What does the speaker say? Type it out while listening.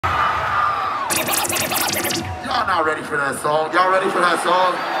not ready for that song. Y'all ready for that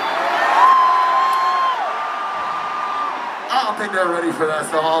song? I don't think they're ready for that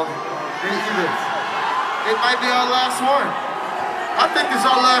song. It might be our last one. I think it's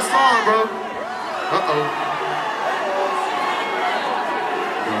our last song, bro. Uh-oh.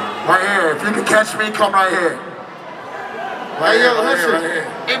 Right here. If you can catch me, come right here. Right here, listen. Right here.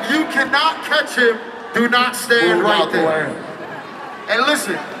 If you cannot catch him, do not stand right there. And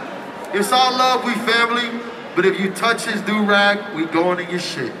listen, it's all love, we family. But if you touch his do-rag, we going in your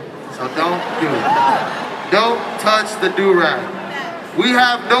shit. So don't do it. Don't touch the do-rag. We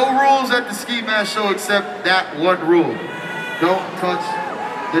have no rules at the Ski Mask Show except that one rule. Don't touch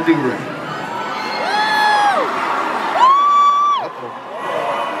the do-rag.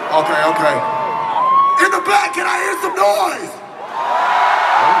 Okay, okay. In the back, can I hear some noise?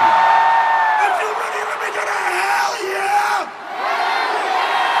 If you're ready, let me get a hell yeah!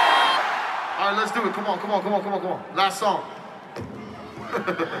 All right, let's do it. Come on, come on, come on, come on, come on. Last song.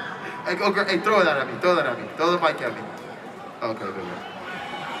 Hey, okay, hey, throw that at me. Throw that at me. Throw the mic at me. Okay, good.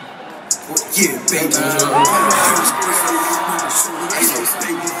 Yeah, baby. Yeah,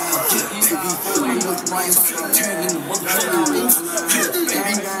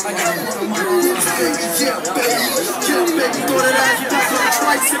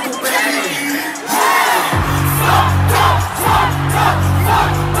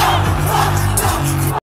 baby.